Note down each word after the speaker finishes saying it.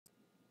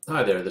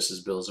Hi there, this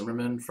is Bill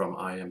Zimmerman from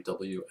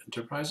IMW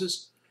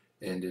Enterprises,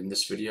 and in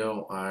this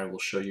video I will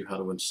show you how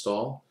to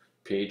install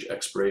Page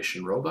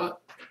Expiration Robot,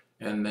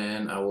 and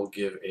then I will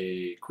give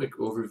a quick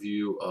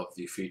overview of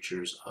the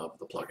features of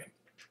the plugin.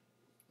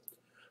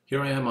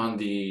 Here I am on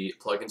the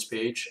plugins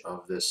page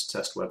of this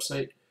test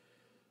website.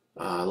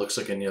 Looks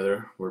like any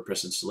other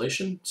WordPress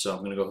installation, so I'm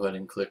going to go ahead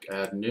and click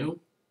Add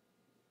New,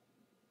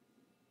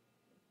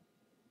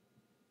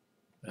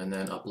 and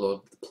then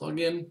upload the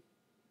plugin.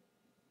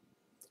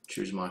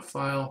 Choose my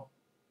file,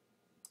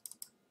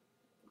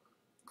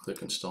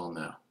 click Install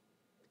Now.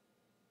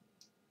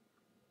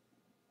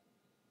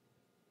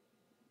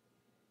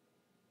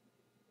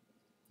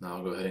 Now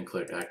I'll go ahead and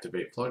click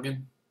Activate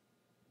Plugin.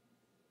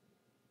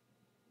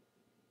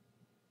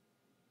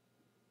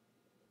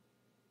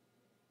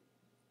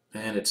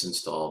 And it's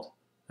installed,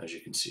 as you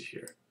can see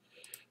here.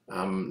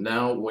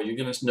 Now what you're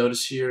going to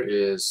notice here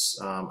is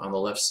on the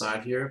left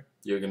side here,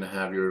 you're going to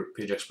have your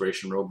Page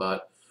Expiration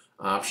Robot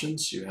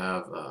options. You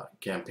have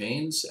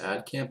campaigns,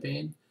 add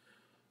campaign,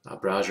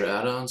 browser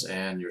add-ons,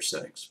 and your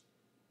settings.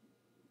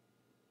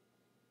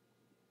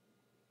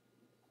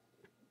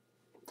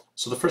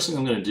 So the first thing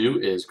I'm going to do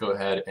is go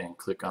ahead and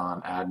click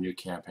on Add New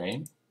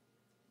Campaign.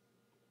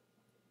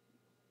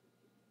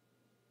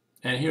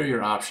 And here are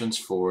your options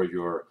for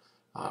your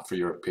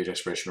Page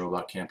Expiration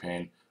Robot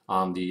campaign.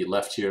 On the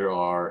left here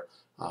are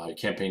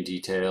campaign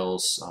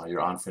details,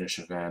 your on-finish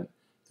event,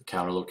 the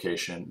counter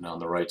location, and on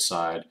the right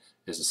side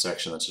is the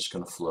section that's just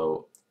going to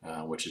float,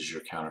 which is your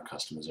counter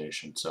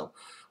customization. So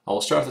I will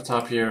start at the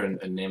top here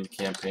and name the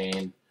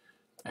campaign.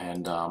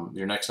 And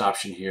your next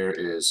option here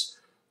is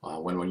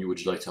when would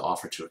you like to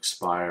offer to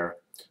expire.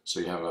 So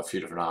you have a few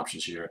different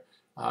options here.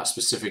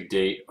 Specific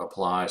date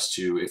applies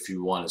to if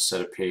you want to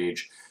set a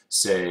page,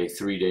 say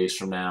 3 days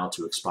from now,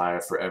 to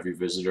expire for every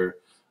visitor,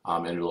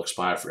 and it'll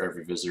expire for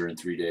every visitor in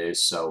 3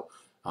 days. So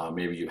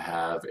maybe you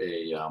have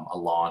a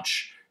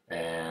launch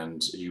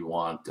and you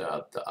want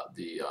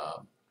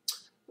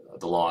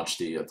the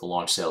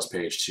launch sales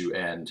page to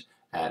end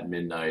at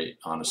midnight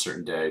on a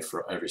certain day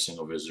for every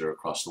single visitor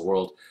across the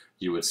world.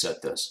 You would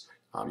set this.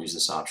 Use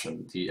this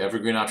option. The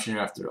evergreen option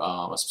here, after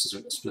a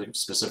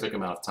specific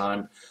amount of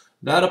time,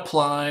 that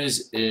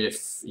applies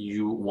if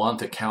you want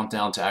the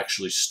countdown to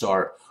actually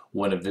start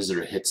when a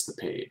visitor hits the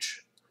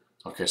page.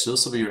 Okay, so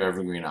this will be your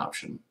evergreen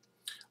option.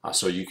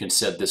 So you can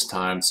set this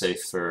time, say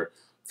for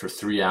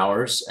 3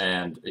 hours,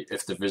 and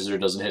if the visitor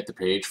doesn't hit the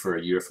page for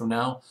a year from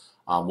now,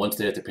 once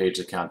they hit the page,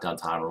 the countdown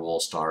timer will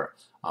start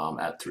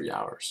at 3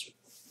 hours.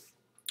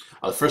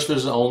 The first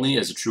visit only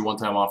is a true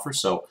one-time offer,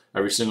 so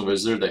every single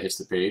visitor that hits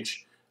the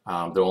page,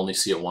 they'll only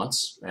see it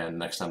once, and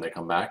next time they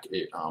come back,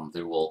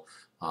 they will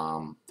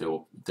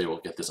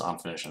get this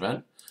on-finish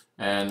event.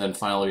 And then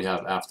finally, we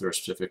have after a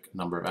specific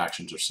number of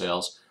actions or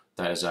sales.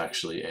 That is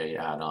actually a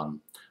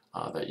add-on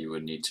that you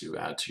would need to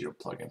add to your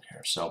plugin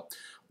here. So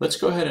let's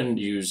go ahead and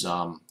use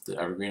the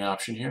evergreen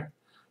option here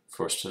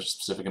for a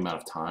specific amount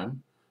of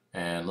time.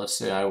 And let's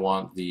say I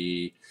want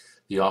the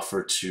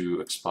offer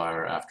to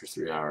expire after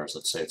 3 hours.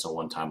 Let's say it's a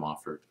one-time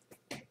offer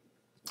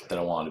that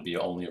I want to be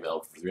only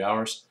available for 3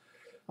 hours.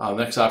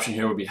 Next option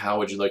here would be how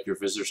would you like your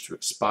visitors to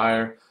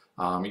expire,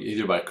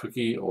 either by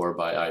cookie or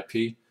by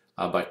IP.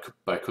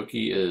 By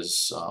cookie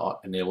is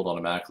enabled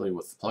automatically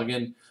with the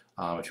plugin.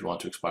 If you want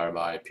to expire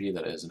by IP,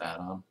 that is an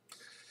add-on.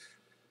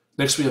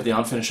 Next, we have the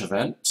on-finish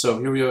event. So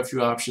here we have a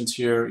few options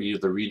here.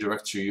 Either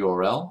redirect to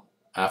your URL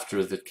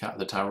after the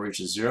timer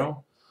reaches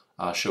 0,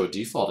 show a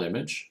default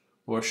image,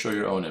 or show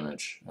your own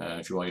image.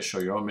 And if you want to show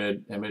your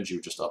own image,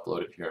 you just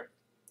upload it here.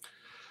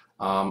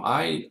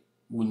 I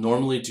would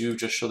normally do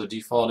just show the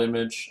default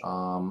image,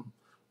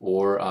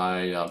 or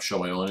I show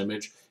my own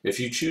image. If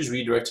you choose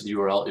redirect to the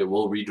URL, it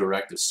will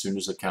redirect as soon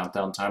as the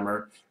countdown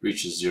timer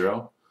reaches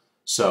 0.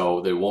 So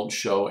they won't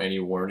show any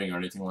warning or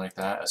anything like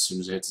that. As soon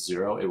as it hits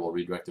 0, it will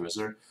redirect the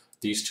visitor.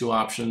 These two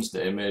options,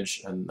 the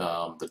image and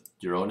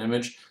your own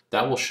image,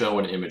 that will show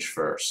an image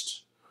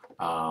first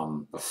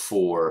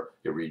before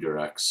it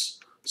redirects.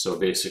 So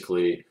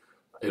basically,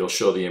 it'll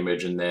show the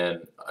image and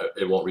then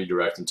it won't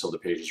redirect until the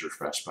page is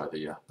refreshed by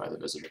the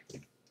visitor.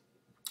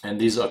 And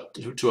these are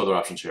two other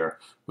options here,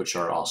 which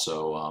are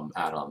also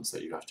add-ons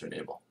that you have to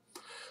enable.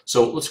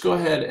 So let's go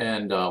ahead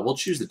and we'll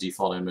choose the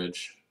default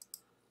image.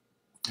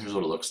 Here's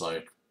what it looks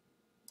like.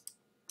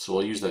 So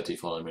we'll use that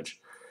default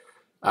image.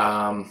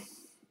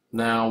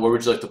 Now, where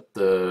would you like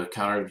the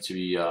counter to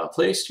be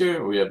placed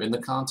here? We have in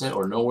the content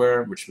or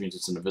nowhere, which means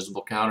it's an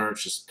invisible counter.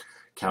 It's just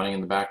counting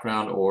in the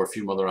background, or a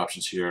few other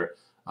options here.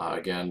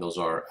 Again, those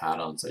are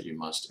add-ons that you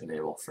must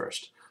enable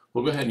first.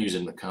 We'll go ahead and use it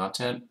in the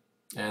content.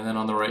 And then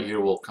on the right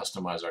here, we'll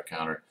customize our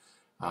counter.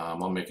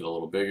 I'll make it a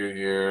little bigger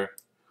here.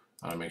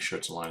 I'll make sure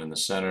it's aligned in the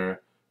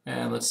center.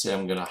 And let's say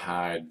I'm going to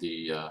hide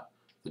the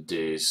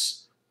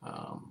days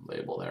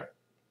label there.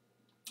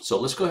 So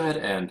let's go ahead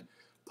and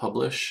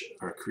publish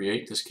or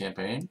create this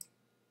campaign.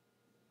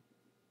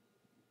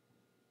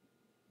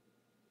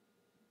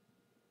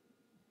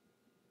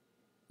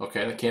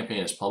 Okay, the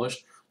campaign is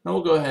published. Now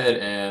we'll go ahead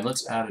and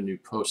let's add a new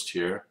post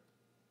here.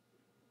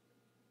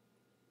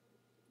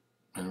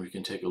 And we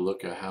can take a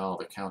look at how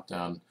the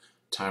countdown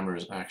timer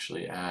is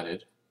actually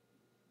added.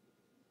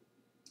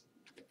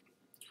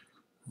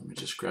 Let me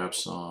just grab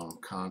some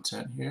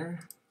content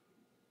here.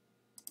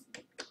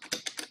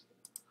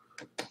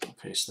 I'll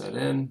paste that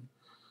in.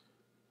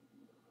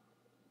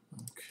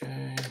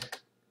 Okay.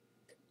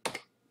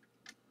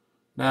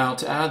 Now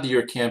to add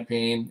your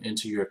campaign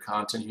into your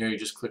content here, you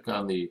just click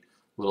on the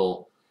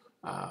little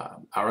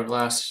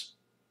hourglass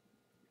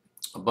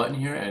button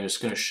here, and it's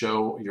going to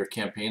show your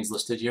campaigns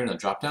listed here in the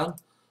drop-down.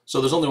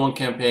 So there's only one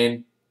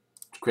campaign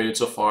created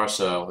so far,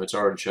 so it's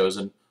already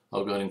chosen.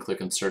 I'll go ahead and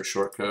click Insert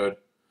Shortcode.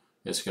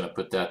 It's going to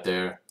put that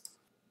there.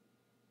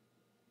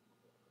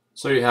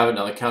 So you have it.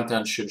 Now the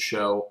countdown should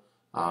show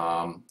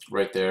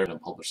right there,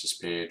 and publish this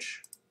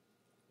page.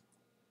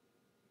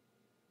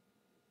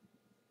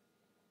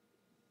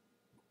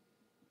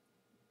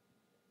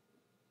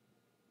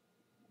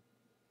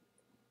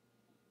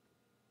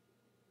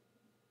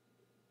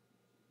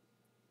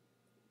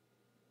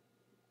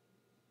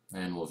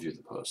 And we'll view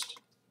the post.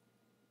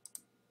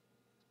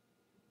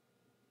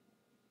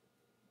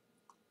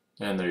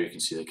 And there you can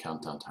see the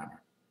countdown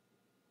timer.